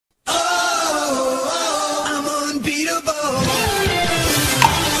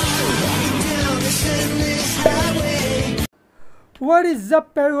What is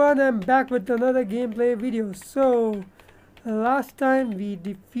up everyone, I'm back with another gameplay video. So last time we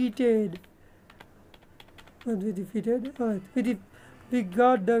defeated alright,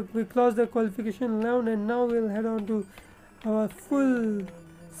 we closed the qualification round, and now we'll head on to our full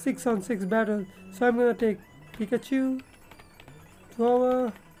 6-on-6 battle. So I'm gonna take Pikachu,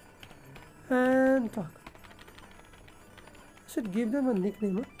 Drawer, and Talk. I should give them a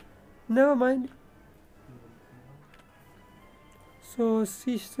nickname, huh? Never mind. So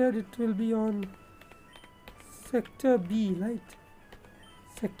she said it will be on Sector B, right?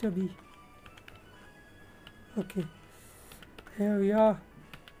 Sector B. Okay. Here we are.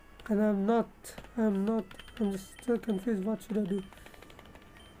 And I'm just still confused. What should I do?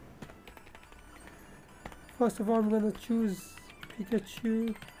 First of all, I'm gonna choose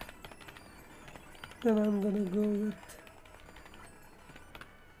Pikachu. Then I'm gonna go with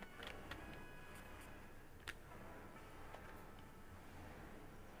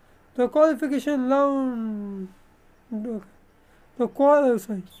the qualification round. The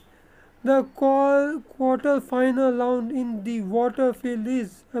quarter final round in the water field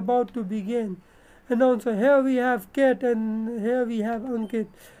is about to begin. Announcer, here we have Kate and here we have Ankit.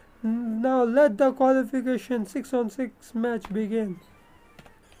 Now let the qualification 6-on-6 match begin.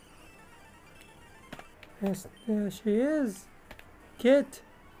 Yes, there she is. Kate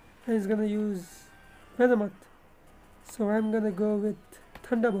is gonna use Venomoth. So I'm gonna go with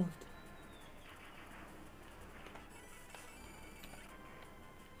Thunderbolt.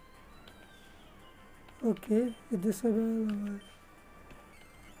 Okay, disable.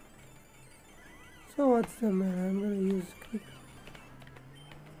 So what's the matter? I'm gonna use quick.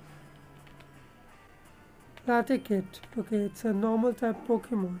 Raticate. Okay, it's a normal type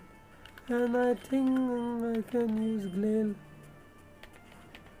Pokemon, and I think I can use Glail.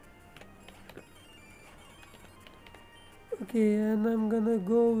 Okay, and I'm gonna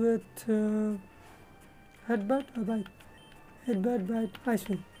go with Headbutt or Bite. Headbutt, Bite, Ice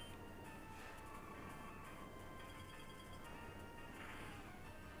Wind.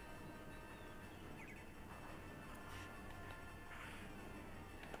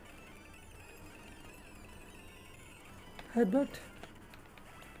 Headbutt.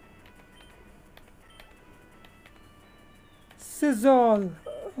 Sizzle.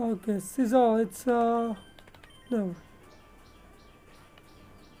 Okay, Sizzle. It's no. I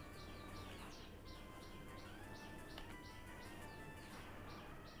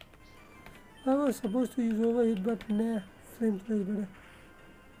was supposed to use Overheat, but nah, Flamethrower is better.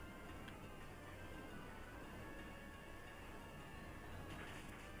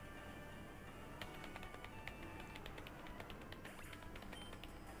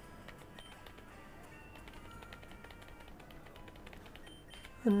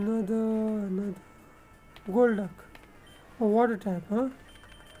 Another Golduck. A water type, huh?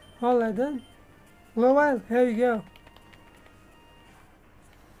 Alright then. Glowile, here you go.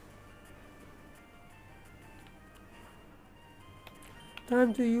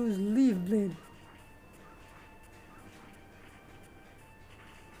 Time to use Leaf Blade.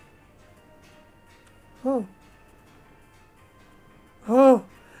 Oh. Oh,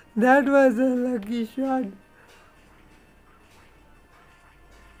 that was a lucky shot.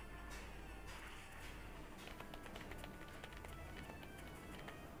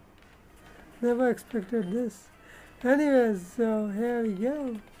 Never expected this. Anyways, so here we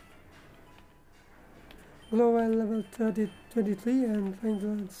go. Glowile level 23 and trying to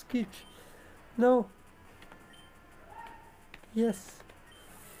learn Skitch. No. Yes.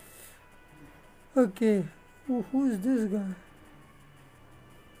 Okay. Who's this guy?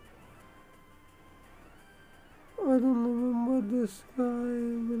 I don't remember this guy.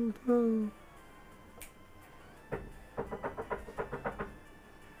 Will tell.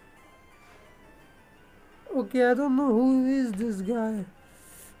 Okay, I don't know who is this guy.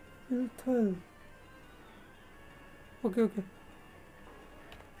 Will tell. Okay.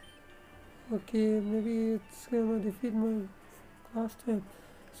 Okay, maybe it's gonna defeat my class type.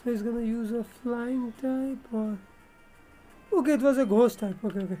 So he's gonna use a flying type, or okay, it was a ghost type.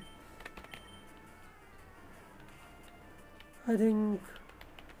 Okay. I think.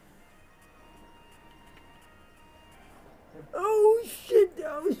 Oh shit!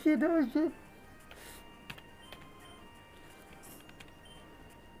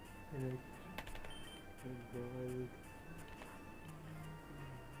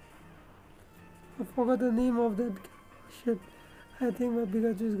 I forgot the name of that shit. I think my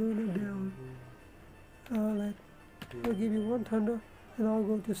Pikachu is going to down. Alright. I'll give you one thunder and I'll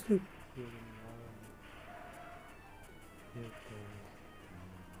go to sleep.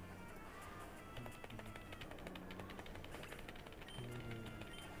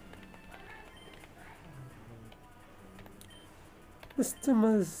 Mr.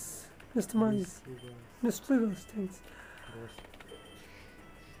 Mice. Mr. Mice. Mischievous things.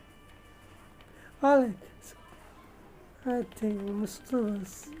 Alright. I think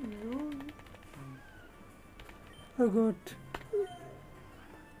mischievous. I got.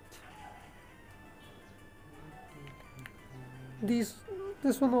 This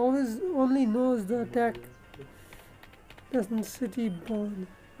one always only knows the attack. Doesn't city born.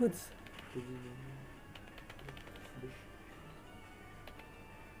 What's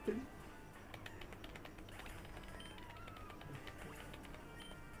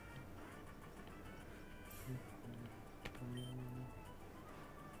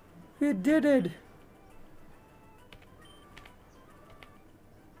we did it!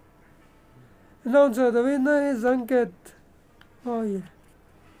 Announcer, the winner is Ankit. Oh yeah.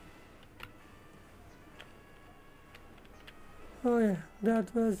 Oh yeah,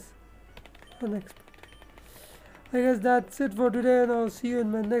 that was unexpected. I guess that's it for today, and I'll see you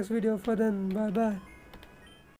in my next video. For then, bye bye.